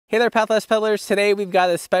Hey there, Pathless Peddlers. Today we've got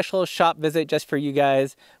a special shop visit just for you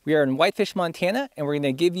guys. We are in Whitefish, Montana, and we're going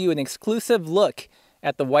to give you an exclusive look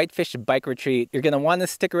at the Whitefish Bike Retreat. You're going to want to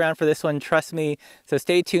stick around for this one, trust me, so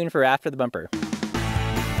stay tuned for After the Bumper.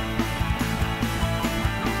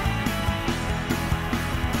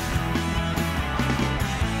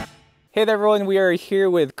 Hey there everyone, we are here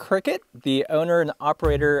with Cricket, the owner and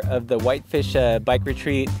operator of the Whitefish Bike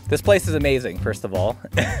Retreat. This place is amazing, first of all.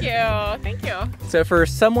 Thank you, thank you. So for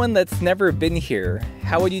someone that's never been here,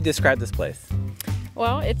 how would you describe this place?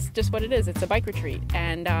 Well, it's just what it is. It's a bike retreat,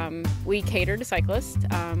 and we cater to cyclists.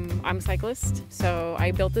 I'm a cyclist, so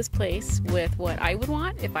I built this place with what I would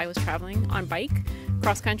want if I was traveling on bike,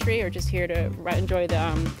 cross country, or just here to enjoy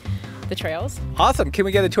the trails. Awesome, can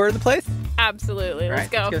we get a tour of the place? Absolutely, let's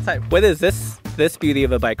go. Let's get inside. What is this beauty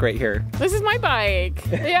of a bike right here? This is my bike.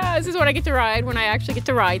 Yeah, this is what I get to ride when I actually get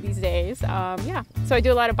to ride these days. Yeah, so I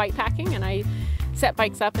do a lot of bike packing, and I set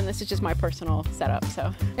bikes up, and this is just my personal setup.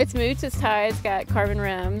 So it's moots, it's tied, it's got carbon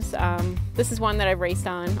rims. This is one that I've raced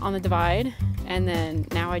on the Divide, and then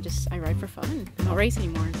now I ride for fun. I don't race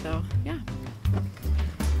anymore, so yeah.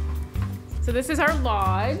 So this is our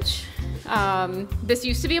lodge. This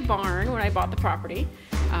used to be a barn when I bought the property,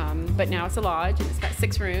 but now it's a lodge, and it's got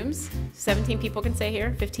 6 rooms. 17 people can stay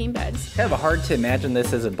here, 15 beds. It's kind of hard to imagine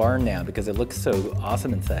this as a barn now because it looks so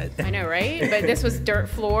awesome inside. I know, right? But this was dirt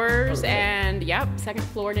floors, and yep, second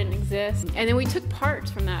floor didn't exist. And then we took parts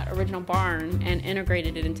from that original barn and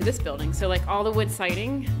integrated it into this building. So like all the wood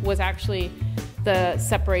siding was actually the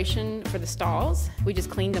separation for the stalls. We just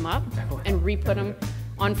cleaned them up and re-put them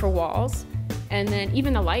on for walls. And then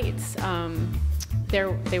even the lights,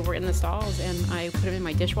 they were in the stalls, and I put them in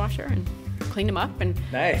my dishwasher and cleaned them up. And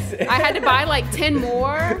nice. I had to buy like 10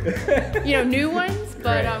 more, new ones,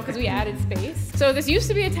 but because we added space. So this used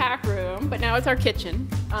to be a tack room, but now it's our kitchen.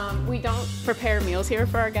 We don't prepare meals here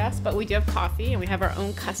for our guests, but we do have coffee, and we have our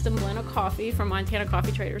own custom blend of coffee from Montana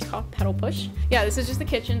coffee traders called Pedal Push. Yeah, this is just the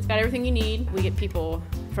kitchen. It's got everything you need. We get people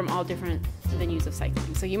from all different venues of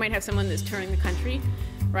cycling. So you might have someone that's touring the country,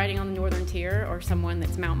 riding on the northern tier, or someone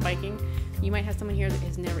that's mountain biking. You might have someone here that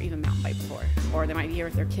has never even mountain biked before, or they might be here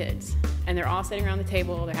with their kids, and they're all sitting around the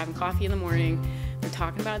table, they're having coffee in the morning, they're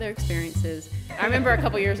talking about their experiences. I remember a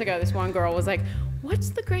couple years ago, this one girl was like, "What's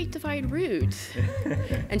the Great Divide route?"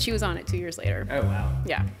 And she was on it 2 years later. Oh wow.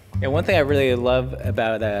 Yeah. Yeah, one thing I really love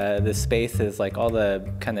about this space is like all the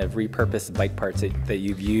kind of repurposed bike parts that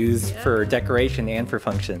you've used for decoration and for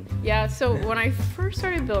function. Yeah, so when I first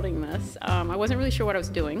started building this, I wasn't really sure what I was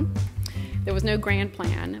doing. There was no grand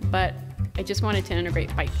plan, but I just wanted to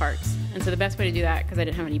integrate bike parts. And so the best way to do that, because I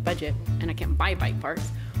didn't have any budget and I can't buy bike parts,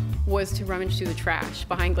 was to rummage through the trash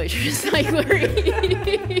behind Glacier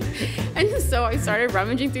Cyclery. And so I started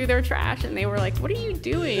rummaging through their trash, and they were like, "What are you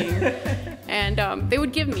doing?" And they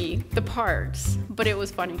would give me the parts, but it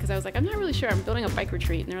was funny because I was like, "I'm not really sure, I'm building a bike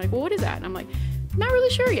retreat." And they're like, "Well, what is that?" And I'm like, "Not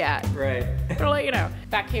really sure yet." Right. They're like,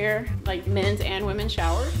 back here, like men's and women's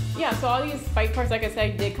showers. Yeah, so all these bike parts, like I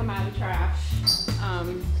said, did come out of the trash.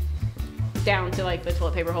 Down to like the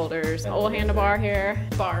toilet paper holders, old handlebar here,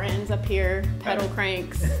 bar ends up here, pedal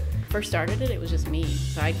cranks. First started it was just me.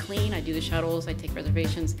 So I'd clean, I'd do the shuttles, I'd take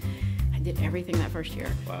reservations. I did everything that first year.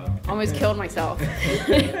 Wow. Almost killed myself.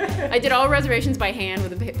 I did all reservations by hand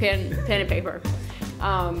with a pen and paper.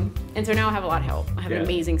 And so now I have a lot of help. I have an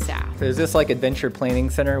amazing staff. So is this like adventure planning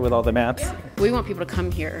center with all the maps? Yeah. We want people to come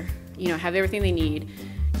here, have everything they need,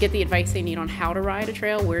 get the advice they need on how to ride a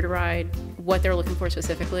trail, where to ride, what they're looking for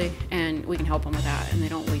specifically, and we can help them with that, and they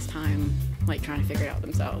don't waste time like trying to figure it out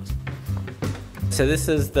themselves. So this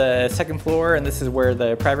is the second floor, and this is where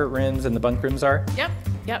the private rooms and the bunk rooms are?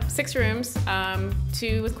 Yep, 6 rooms,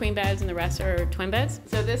 2 with queen beds and the rest are twin beds.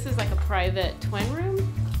 So this is like a private twin room.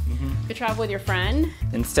 You could travel with your friend.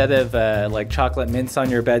 Instead of like chocolate mints on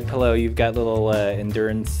your bed pillow, you've got little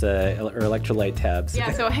endurance or electrolyte tabs.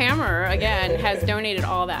 Yeah, so Hammer, again, has donated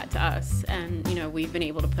all that to us, and we've been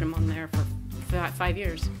able to put them on there for 5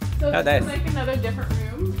 years. So this is like another different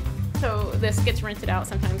room. So this gets rented out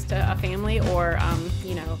sometimes to a family, or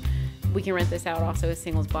we can rent this out also as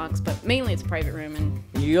singles bunks, but mainly it's a private room. And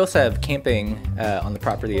you also have camping on the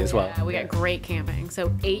property as well. Yeah, we got great camping.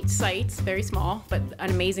 So 8 sites, very small, but an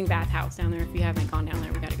amazing bathhouse down there. If you haven't gone down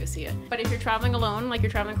there, we got to go see it. But if you're traveling alone, like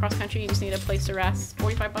you're traveling cross country, you just need a place to rest.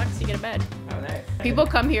 $45, you get a bed. Oh, nice. People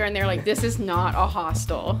come here and they're like, "This is not a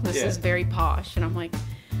hostel. This is very posh." And I'm like,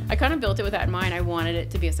 I kind of built it with that in mind. I wanted it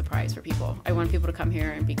to be a surprise for people. I wanted people to come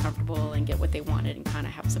here and be comfortable and get what they wanted and kind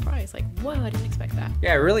of have a surprise. Like, whoa, I didn't expect that.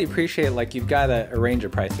 Yeah, I really appreciate like you've got a range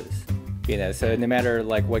of prices. You know, so no matter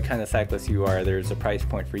like what kind of cyclist you are, there's a price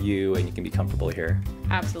point for you and you can be comfortable here.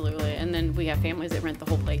 Absolutely. And then we have families that rent the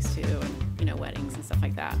whole place too, and, you know, weddings and stuff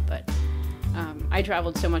like that. But I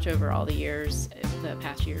traveled so much over all the years, the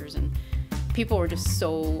past years, and people were just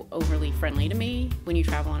so overly friendly to me when you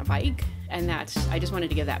travel on a bike. And I just wanted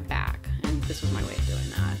to give that back. And this was my way of doing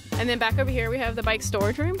that. And then back over here, we have the bike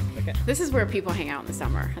storage room. Okay. This is where people hang out in the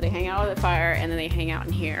summer. They hang out at the fire, and then they hang out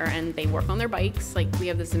in here, and they work on their bikes. Like, we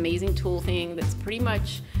have this amazing tool thing that's pretty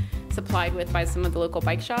much supplied with by some of the local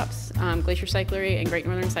bike shops. Glacier Cyclery and Great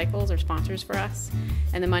Northern Cycles are sponsors for us.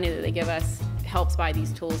 And the money that they give us helps buy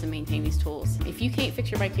these tools and maintain these tools. If you can't fix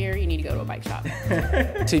your bike here, you need to go to a bike shop.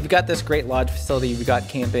 So you've got this great lodge facility, you've got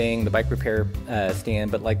camping, the bike repair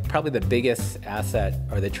stand, but like probably the biggest asset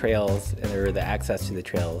are the trails or the access to the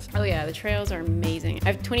trails. Oh yeah, the trails are amazing. I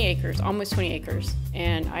have 20 acres, almost 20 acres,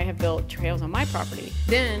 and I have built trails on my property.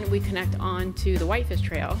 Then we connect on to the Whitefish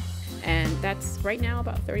Trail, and that's right now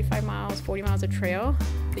about 35 miles, 40 miles of trail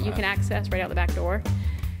that you can access right out the back door.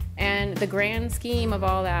 And the grand scheme of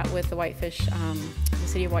all that with the Whitefish, the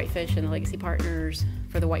City of Whitefish and the Legacy Partners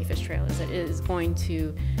for the Whitefish Trail is it is going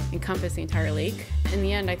to encompass the entire lake. In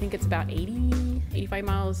the end, I think it's about 85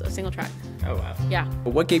 miles of single track. Oh, wow. Yeah.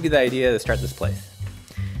 But what gave you the idea to start this place?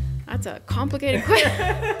 That's a complicated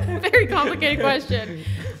question, very complicated question.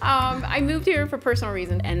 I moved here for personal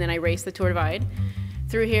reasons, and then I raced the Tour Divide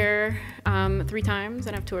through here 3 times,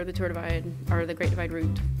 and I've toured the Tour Divide, or the Great Divide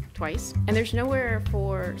route twice. And there's nowhere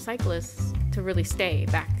for cyclists to really stay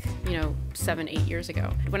back, you know, 7, 8 years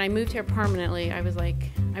ago. When I moved here permanently, I was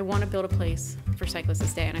like, I want to build a place for cyclists to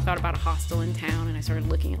stay. And I thought about a hostel in town, and I started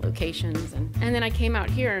looking at locations. And then I came out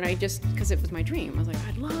here, and I just, because it was my dream, I was like,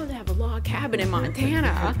 I'd love to have a log cabin in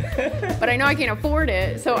Montana, but I know I can't afford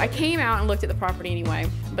it. So I came out and looked at the property anyway.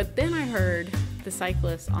 But then I heard the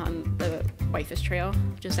cyclists on the Whitefish Trail,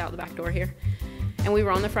 just out the back door here. And we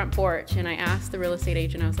were on the front porch, and I asked the real estate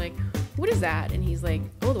agent, I was like, what is that? And he's like,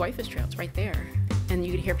 oh, the Whitefish Trail, it's right there. And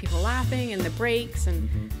you could hear people laughing and the brakes.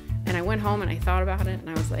 And I went home and I thought about it, and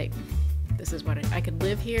I was like, this is what I could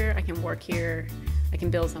live here, I can work here, I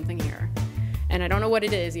can build something here. And I don't know what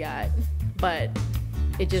it is yet, but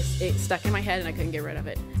it stuck in my head and I couldn't get rid of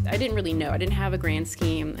it. I didn't really know, I didn't have a grand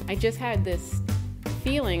scheme. I just had this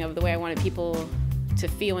feeling of the way I wanted people to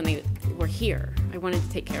feel when they were here. I wanted to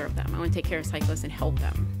take care of them. I want to take care of cyclists and help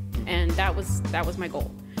them. And that was my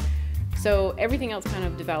goal. So everything else kind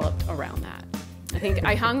of developed around that. I think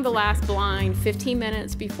I hung the last blind 15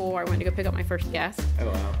 minutes before I went to go pick up my first guest. Oh,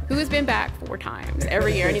 wow. Who has been back 4 times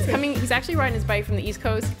every year. And he's actually riding his bike from the East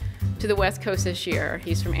Coast to the West Coast this year.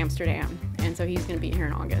 He's from Amsterdam. And so he's going to be here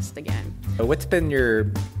in August again. What's been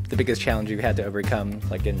the biggest challenge you've had to overcome,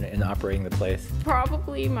 like in operating the place?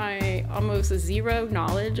 Probably my almost zero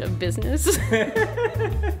knowledge of business.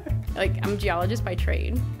 Like, I'm a geologist by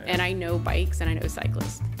trade, and I know bikes and I know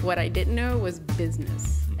cyclists. What I didn't know was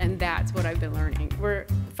business, and that's what I've been learning. We're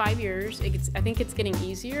 5 years. I think it's getting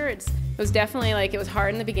easier. It was definitely like, it was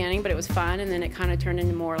hard in the beginning, but it was fun, and then it kind of turned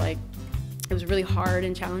into more like, it was really hard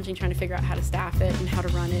and challenging trying to figure out how to staff it and how to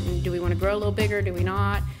run it, and do we want to grow a little bigger, do we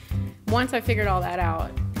not? Once I figured all that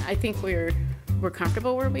out, I think we're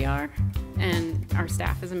comfortable where we are, and our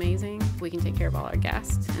staff is amazing. We can take care of all our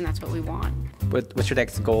guests, and that's what we want. What's your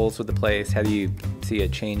next goals with the place? How do you see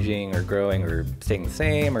it changing or growing or staying the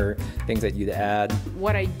same, or things that you'd add?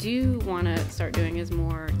 What I do want to start doing is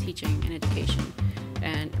more teaching and education.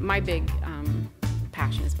 And my big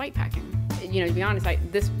passion is bikepacking. You know, to be honest,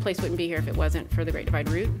 this place wouldn't be here if it wasn't for the Great Divide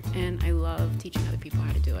route, and I love teaching other people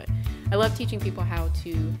how to do it. I love teaching people how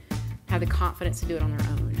to have the confidence to do it on their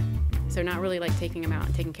own. So not really like taking them out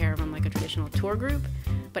and taking care of them like a traditional tour group,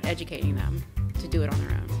 but educating them to do it on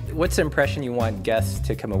their own. What's the impression you want guests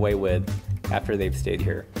to come away with after they've stayed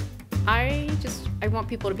here? I want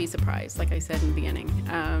people to be surprised, like I said in the beginning.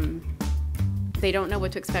 They don't know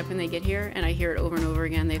what to expect when they get here, and I hear it over and over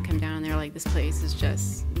again. They come down and they're like, this place is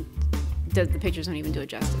just, the pictures don't even do it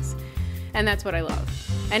justice. And that's what I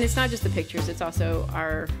love. And it's not just the pictures, it's also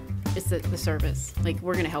it's the service. Like,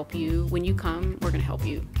 we're gonna help you. When you come, we're gonna help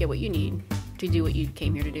you get what you need to do what you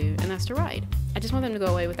came here to do, and that's to ride. I just want them to go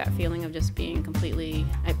away with that feeling of just being completely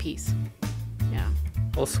at peace. Yeah.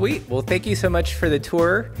 Well, sweet. Well, thank you so much for the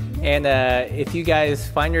tour. And if you guys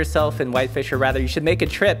find yourself in Whitefish, or rather, you should make a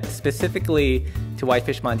trip specifically to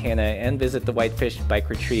Whitefish, Montana, and visit the Whitefish Bike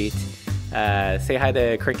Retreat. Say hi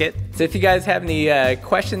to Cricket. So if you guys have any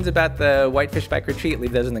questions about the Whitefish Bike Retreat,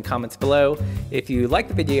 leave those in the comments below. If you like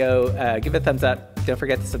the video, give it a thumbs up. Don't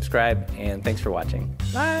forget to subscribe, and thanks for watching.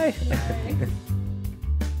 Bye. Bye.